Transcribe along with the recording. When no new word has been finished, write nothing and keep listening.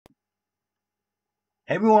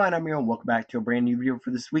Hey everyone, I'm here and welcome back to a brand new video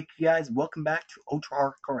for this week, you guys. Welcome back to Ultra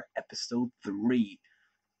Hardcore episode 3.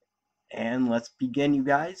 And let's begin, you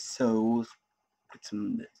guys. So get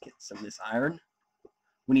some of this iron.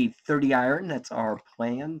 We need 30 iron, that's our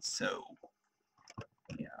plan. So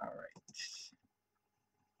yeah, alright.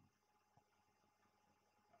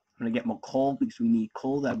 I'm gonna get more coal because we need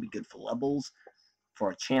coal. That would be good for levels, for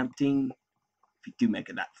our chanting, if you do make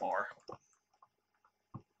it that far.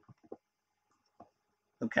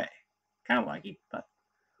 Okay. Kinda laggy, but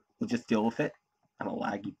we'll just deal with it. I'm a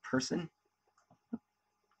laggy person.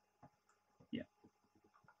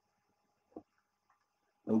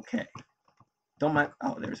 Okay. Don't mind.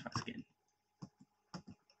 Oh, there's my skin.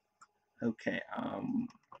 Okay.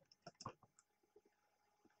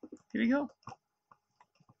 Here we go.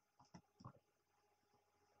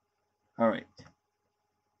 All right.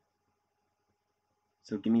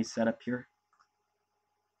 So give me a setup here.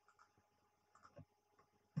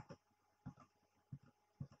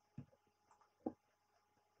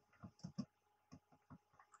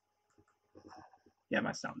 Yeah,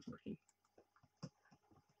 my sound's working.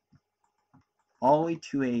 All the way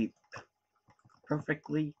to a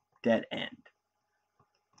perfectly dead end.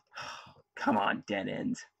 Come on, dead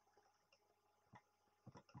ends.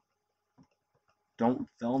 Don't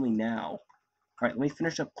fail me now. Alright, let me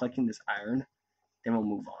finish up collecting this iron, then we'll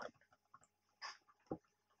move on.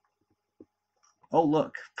 Oh,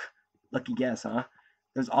 look. Lucky guess, huh?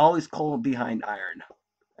 There's always coal behind iron.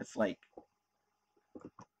 That's like...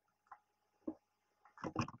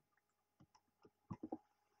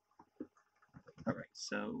 Alright,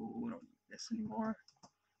 so we don't need this anymore.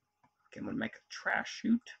 Okay, I'm gonna make a trash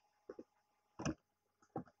chute.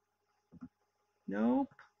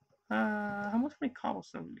 Nope. How much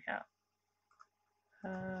cobblestone do we have?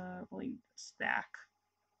 We'll need a stack.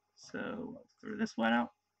 So I'll throw this one out.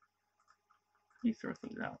 You throw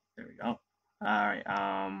things out. There we go. Alright,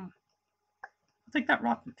 I'll take that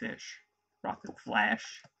rotten fish. Rotten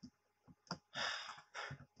flash.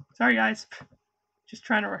 Sorry guys. Just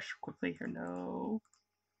trying to rush quickly here. No.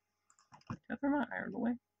 Did I throw my iron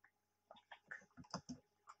away?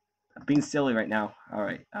 I'm being silly right now.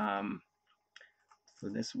 Alright, so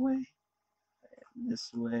this way. This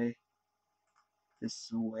way. This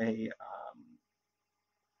way.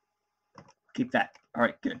 Keep that.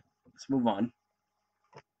 Alright, good. Let's move on.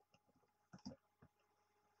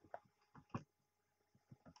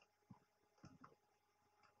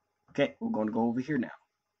 Okay, we're going to go over here now.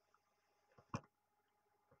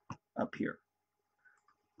 Up here.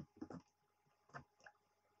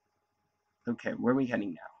 Okay, where are we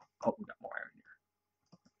heading now? Oh, we got more iron here.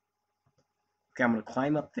 Okay, I'm going to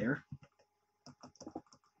climb up there.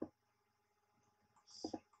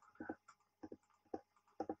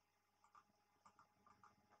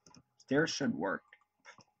 Stairs should work.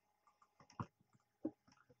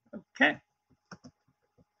 Okay.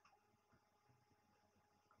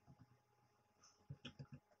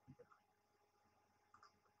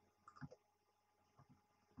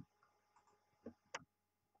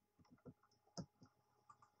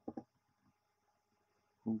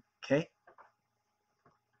 Okay.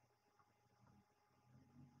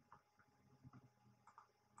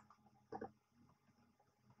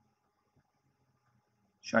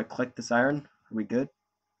 Should I collect this iron? Are we good?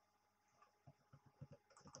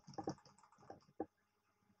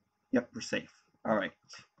 Yep, we're safe. Alright.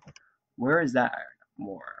 Where is that iron?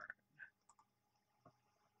 More.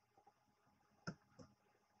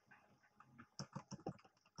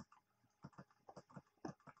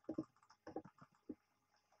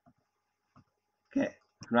 Okay.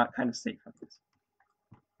 I'm not kind of safe on this.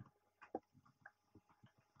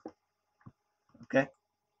 Okay.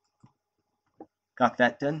 Got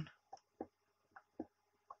that done.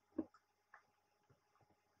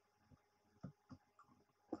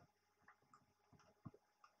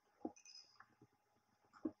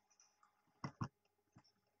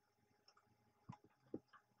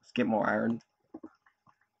 Let's get more iron.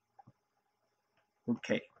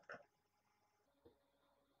 Okay.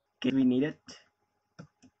 Okay, we need it.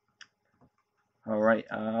 Alright,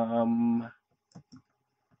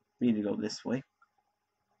 we need to go this way.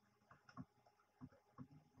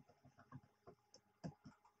 I'm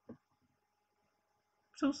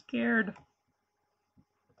so scared.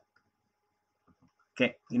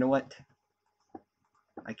 Okay, you know what?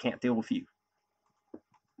 I can't deal with you. I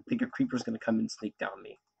think a creeper's gonna come and sneak down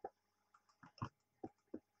me.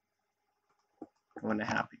 Going to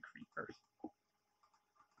happy creepers.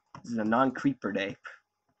 This is a non-creeper day.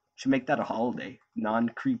 Should make that a holiday.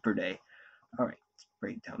 Non-creeper day. Alright, let's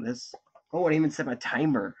break down this. Oh, I didn't even set my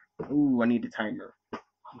timer. Ooh, I need a timer. Oh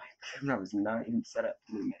my Camera was not even set up.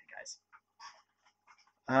 Wait a minute, guys.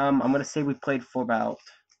 I'm gonna say we played for about.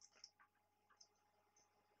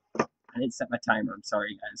 I didn't set my timer. I'm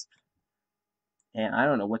sorry, guys. And I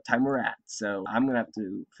don't know what time we're at, so I'm gonna have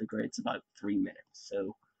to figure it's about 3 minutes.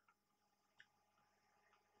 So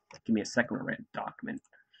give me a second to write a document.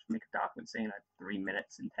 Make a document saying I have 3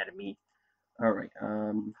 minutes ahead of me. All right.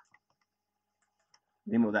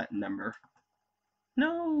 Name of that number.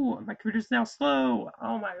 No, my computer's now slow.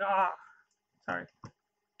 Oh my god. Sorry.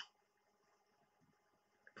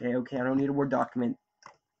 Okay, I don't need a Word document.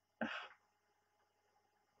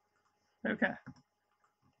 Okay.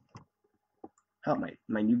 Oh,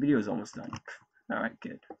 my new video is almost done. Alright,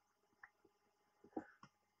 good.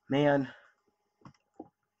 Man.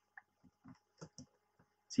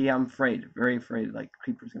 See, I'm afraid. Very afraid, like,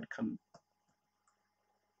 Creeper's gonna come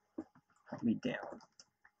hunt me down.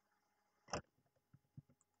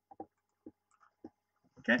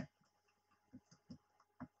 Okay.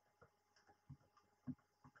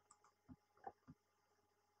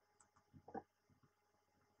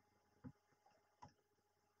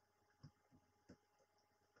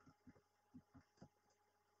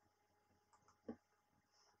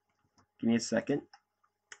 Give me a second.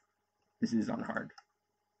 This is on hard.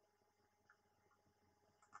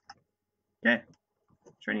 Okay.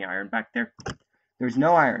 Is there any iron back there? There's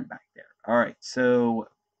no iron back there. Alright, so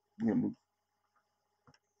I'm gonna move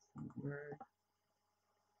forward.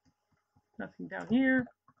 Nothing down here.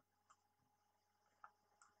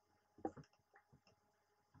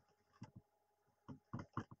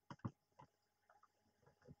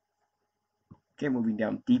 Okay, moving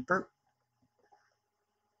down deeper.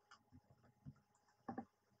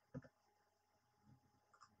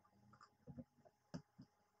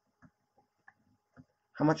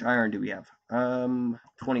 How much iron do we have?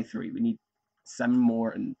 23. We need 7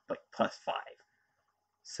 more and like plus 5.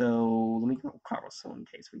 So let me go cobblestone in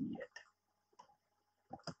case we need it.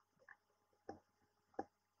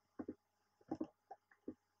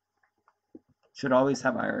 Should always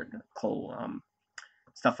have iron, coal,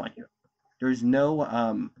 stuff on you. There's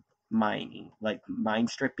no mining, like mine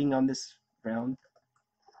stripping on this round.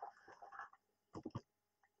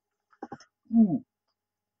 Ooh.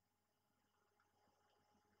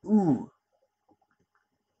 Ooh.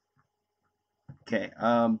 Okay,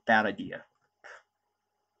 bad idea.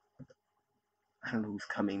 I don't know who's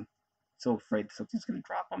coming. So afraid something's gonna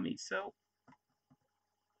drop on me, so.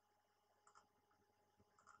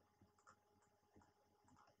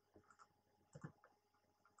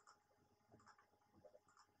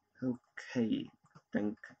 Okay,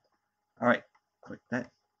 think. Alright, click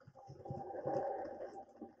that.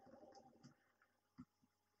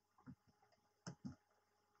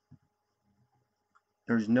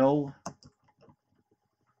 There's no.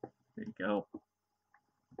 There you go.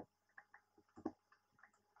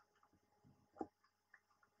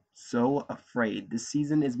 So afraid. This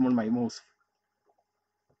season is one of my most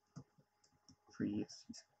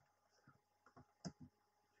freest.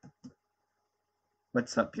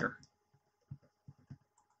 What's up here?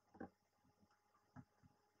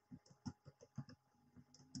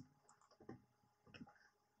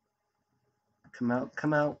 Come out,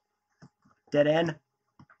 come out. Dead end.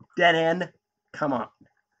 Dead end. Come on.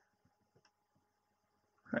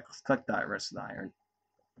 Alright, let's collect the rest of the iron.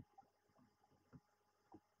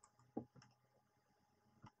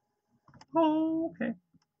 Oh, okay.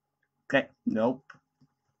 Okay, nope.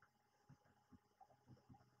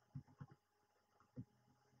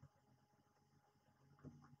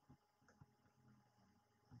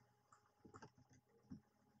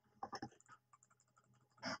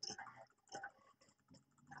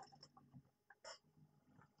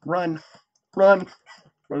 Run. Run.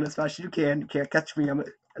 Run as fast as you can. You can't catch me.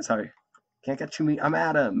 Sorry. Can't catch me. I'm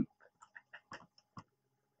Adam.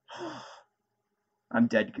 I'm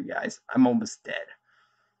dead, you guys. I'm almost dead.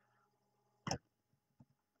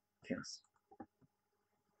 Yes.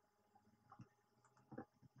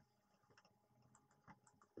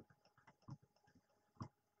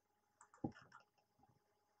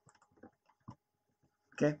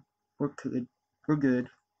 Okay. We're good. We're good.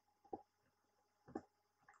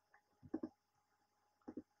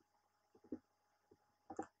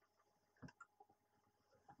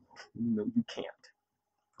 No, you can't.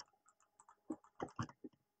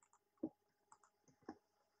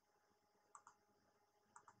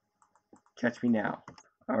 Catch me now.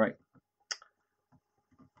 Alright.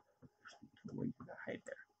 Hide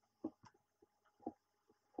there.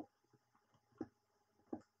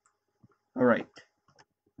 Alright.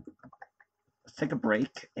 Let's take a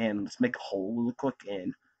break and let's make a hole really quick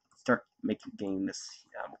and start getting this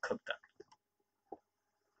cooked up.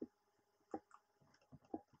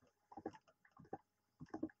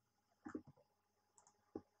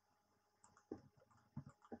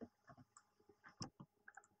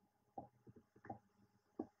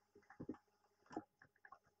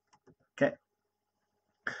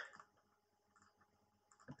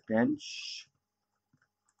 Bench.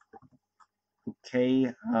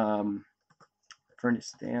 Okay,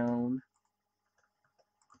 furnace down.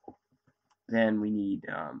 Then we need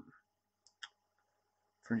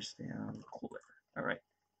furnace down, coal there. Alright.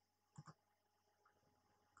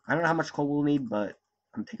 I don't know how much coal we'll need, but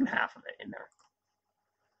I'm taking half of it in there.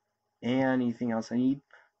 And anything else I need?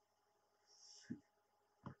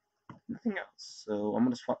 Nothing else. So I'm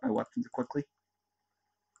going to swap my weapons quickly.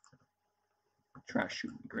 Trash should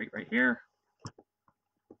be great right here.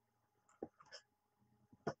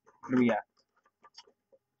 What are we at?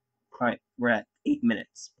 Alright, we're at 8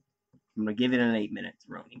 minutes. I'm going to give it an 8 minutes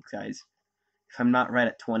running, guys. If I'm not right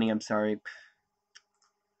at 20, I'm sorry.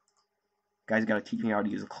 Guys got to teach me how to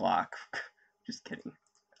use a clock. Just kidding.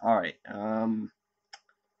 Alright, don't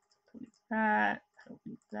need that. Don't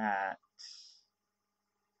need that.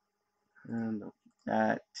 Don't need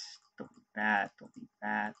that. Don't need that. Don't need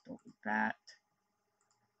that. Don't need that.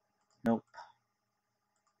 Nope.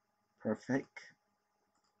 Perfect.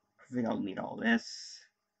 Perfect. I'll need all this.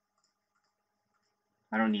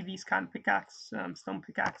 I don't need these kind of stone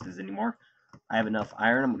pickaxes anymore. I have enough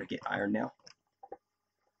iron. I'm gonna get iron now.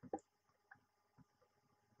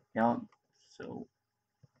 Now, so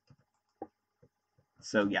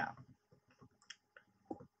yeah.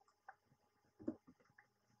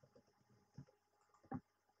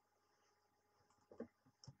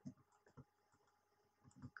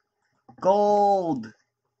 Gold!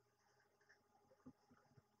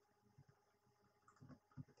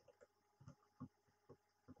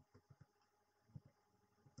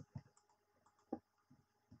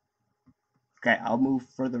 Okay, I'll move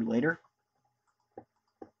further later.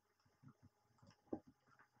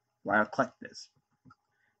 I'll collect this.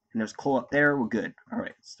 And there's coal up there. We're good.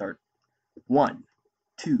 Alright, start. 1,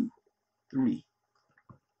 2, 3.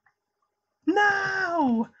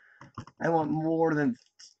 No! I want more than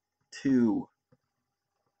 2.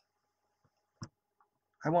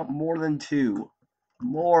 I want more than 2.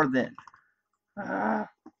 More than.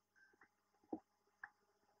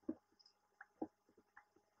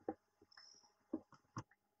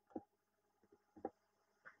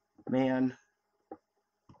 Man.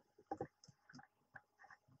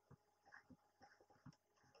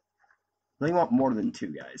 They want more than 2,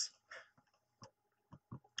 guys.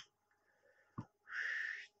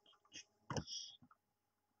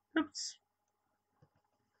 Oops.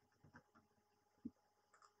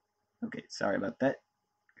 Okay, sorry about that.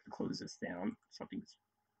 Close this down. Something's.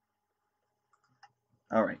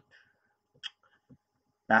 Alright.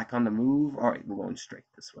 Back on the move. Alright, we're going straight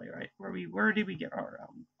this way, right? Where did we get our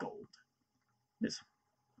gold? This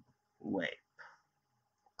way.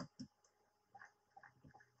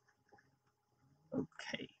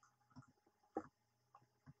 Okay.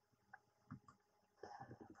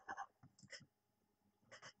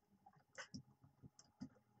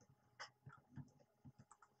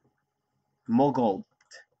 More gold.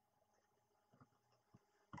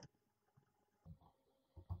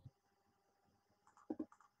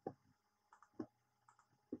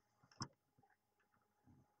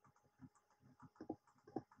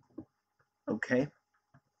 Okay.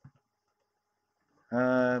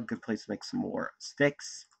 Good place to make some more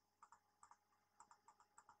sticks.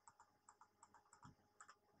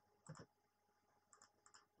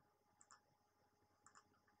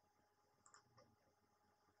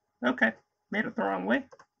 Okay. Made it the wrong way.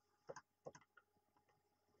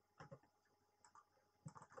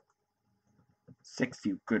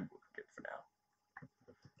 $60. Good for now.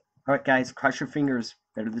 Alright, guys. Cross your fingers.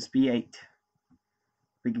 Better this be 8.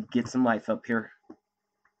 We can get some life up here.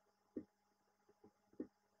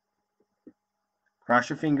 Cross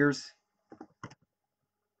your fingers.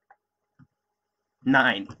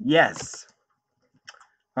 9. Yes.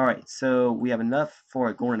 Alright, so we have enough for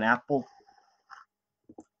a golden apple.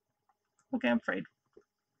 Okay, I'm afraid.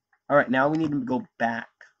 Alright, now we need to go back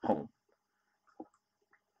home.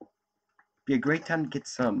 Be a great time to get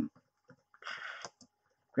some.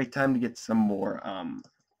 Great time to get some more.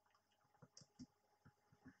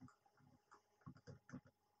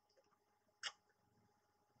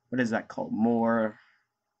 What is that called? More.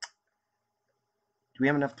 Do we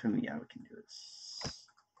have enough to? Yeah, we can do this.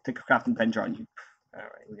 Take a crafting bench on you.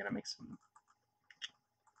 Alright, we're gonna make some.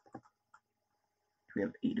 We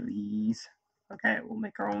have 8 of these. Okay, we'll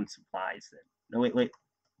make our own supplies then. No, wait.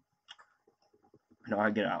 No, I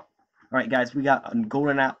get out. Alright, guys, we got a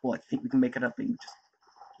golden apple. I think we can make it up and just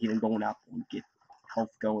eat a golden apple and get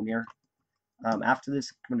health going here. After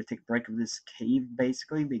this, I'm going to take a break of this cave,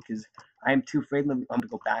 basically, because I am too afraid. I'm going to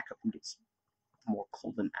go back up and get some more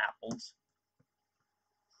golden apples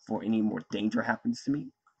before any more danger happens to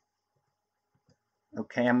me.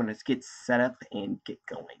 Okay, I'm gonna get set up and get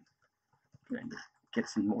going. Gonna get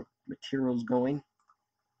some more materials going.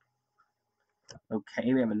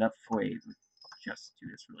 Okay, we have enough for a. Just do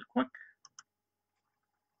this really quick.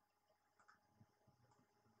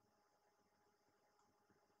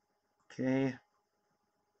 Okay.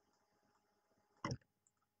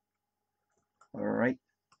 All right.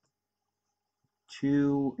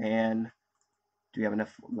 2 and do we have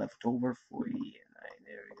enough left over? 49.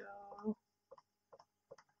 There we go.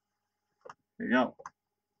 There we go.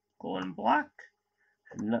 Golden block.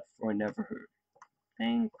 Enough for never heard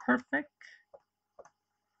thing. Perfect.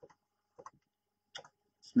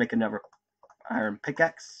 Let's make another iron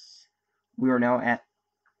pickaxe. We are now at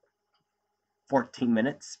 14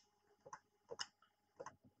 minutes.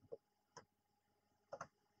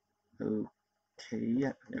 Okay,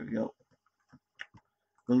 there we go.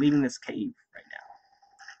 We're leaving this cave right now.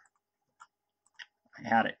 I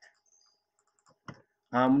had it.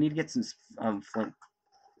 We need to get some flint.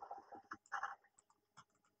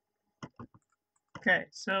 Okay,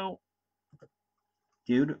 so,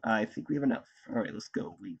 dude, I think we have enough. All right, let's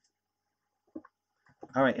go. Leave.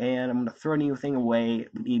 All right, and I'm gonna throw anything away.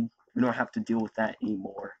 We don't have to deal with that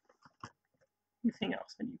anymore. Anything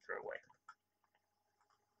else I need to throw away?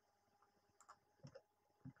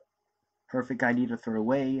 Perfect idea to throw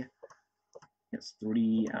away. Yes,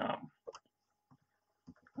 3. All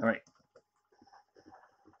right.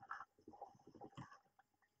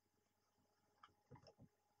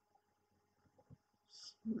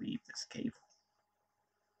 Leave this cave.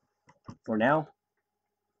 For now,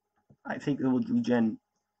 I think it will regen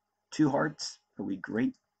 2 hearts. It'll be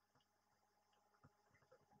great.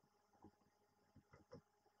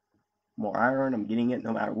 More iron. I'm getting it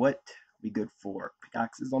no matter what. Be good for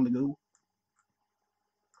pickaxes on the go.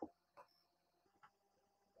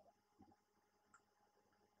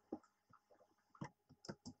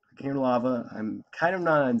 I can hear lava. I'm kind of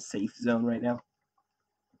not in safe zone right now.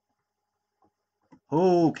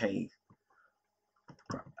 Okay.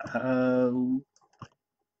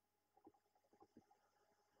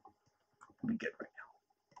 Be good right now.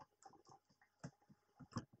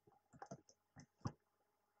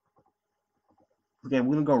 Okay,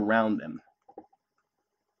 we're gonna go around them.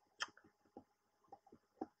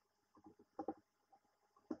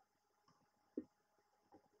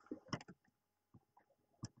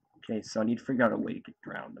 Okay, so I need to figure out a way to get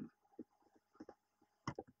around them.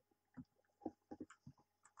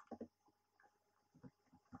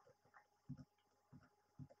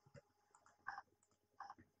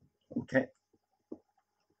 Okay.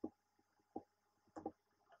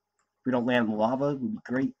 If we don't land in the lava, it would be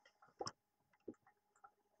great.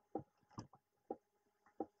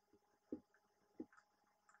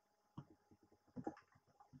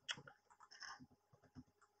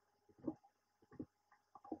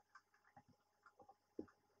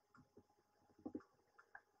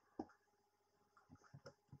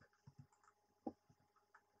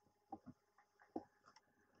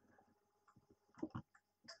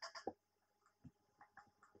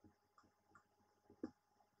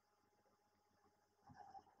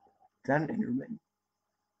 Is that an Enderman?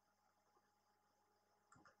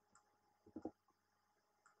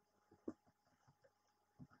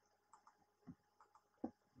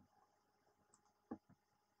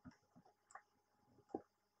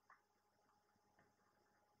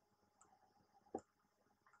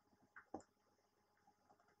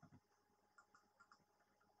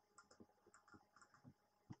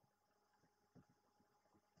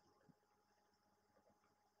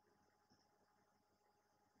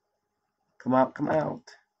 Come out, come out.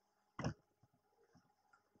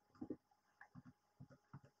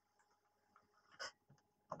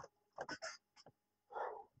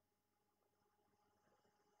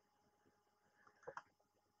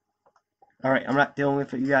 Alright, I'm not dealing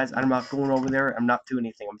with it, you guys. I'm not going over there. I'm not doing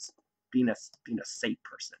anything. I'm being a safe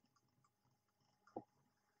person.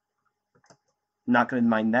 I'm not going to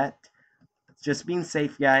mind that. Just being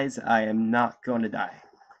safe, guys. I am not going to die.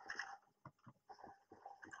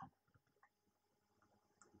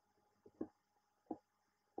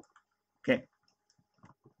 Okay.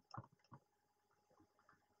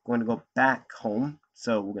 Going to go back home.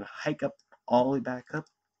 So we're going to hike up all the way back up.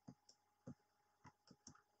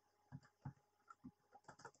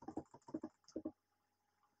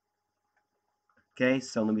 Okay,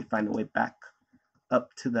 so let me find a way back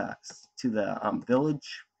up to the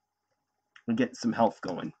village and get some health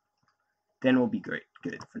going. Then we'll be great.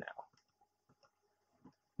 Good for now.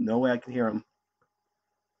 No way I can hear him.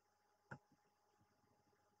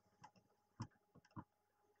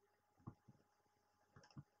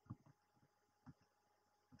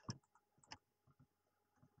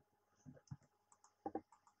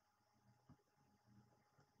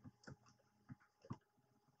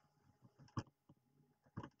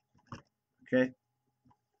 Okay.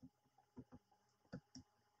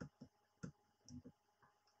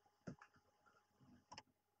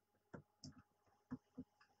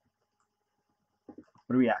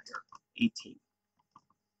 What are we at here? 18.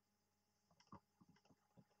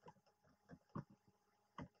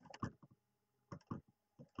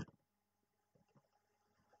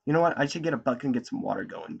 You know what? I should get a bucket and get some water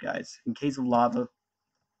going, guys, in case of lava.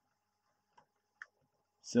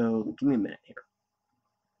 So give me a minute here.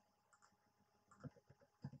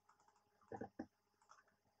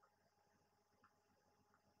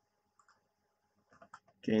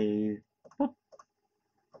 Okay. Boop.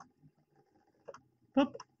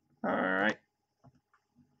 Boop. Alright.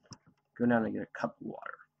 Go down and get a cup of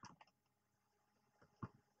water.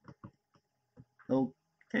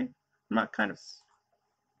 Okay. I'm not kind of...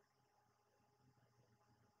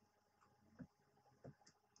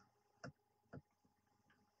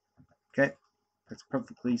 Okay. That's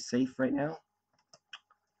perfectly safe right now.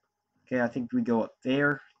 Okay, I think we go up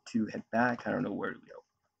there to head back. I don't know where to go.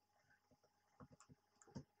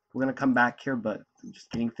 We're going to come back here, but I'm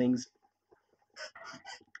just getting things.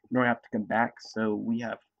 We don't have to come back, so we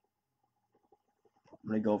have... I'm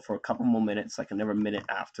going to go for a couple more minutes, like another minute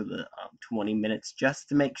after the 20 minutes, just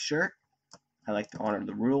to make sure. I like to honor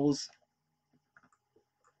the rules.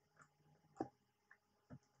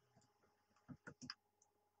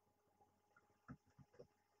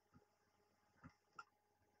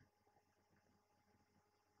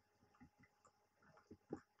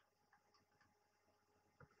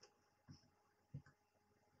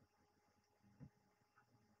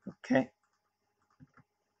 Okay.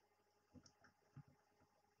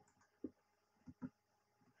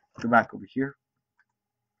 Go back over here.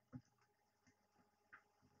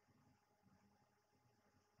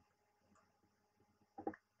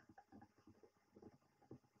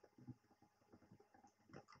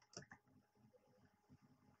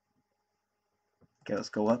 Okay, let's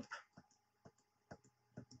go up.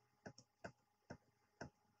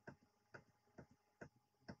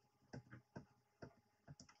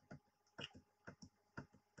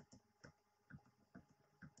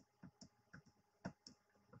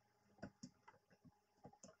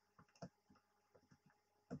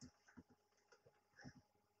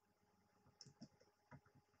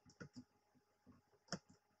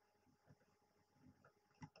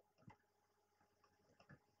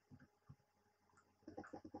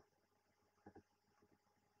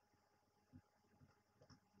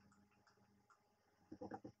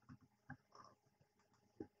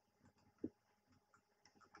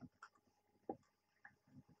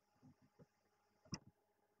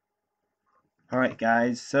 Alright,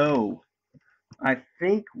 guys, so I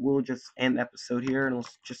think we'll just end the episode here and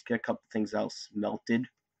let's just get a couple things else melted.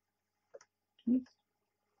 Can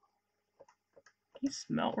you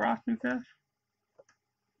smell rotten fish?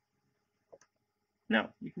 No,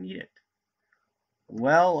 you can eat it.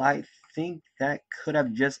 Well, I think that could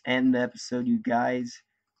have just ended the episode, you guys.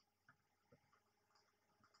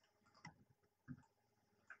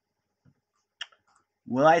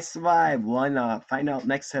 Will I survive? Why not? Find out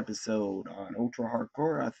next episode on Ultra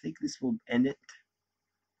Hardcore. I think this will end it.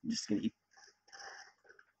 I'm just gonna eat.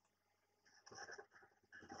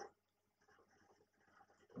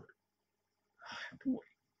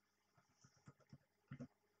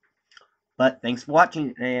 But thanks for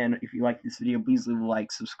watching, and if you like this video, please leave a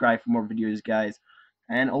like, subscribe for more videos, guys.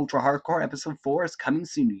 And Ultra Hardcore Episode 4 is coming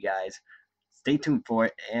soon, you guys. Stay tuned for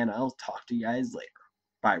it, and I'll talk to you guys later.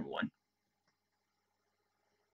 Bye, everyone.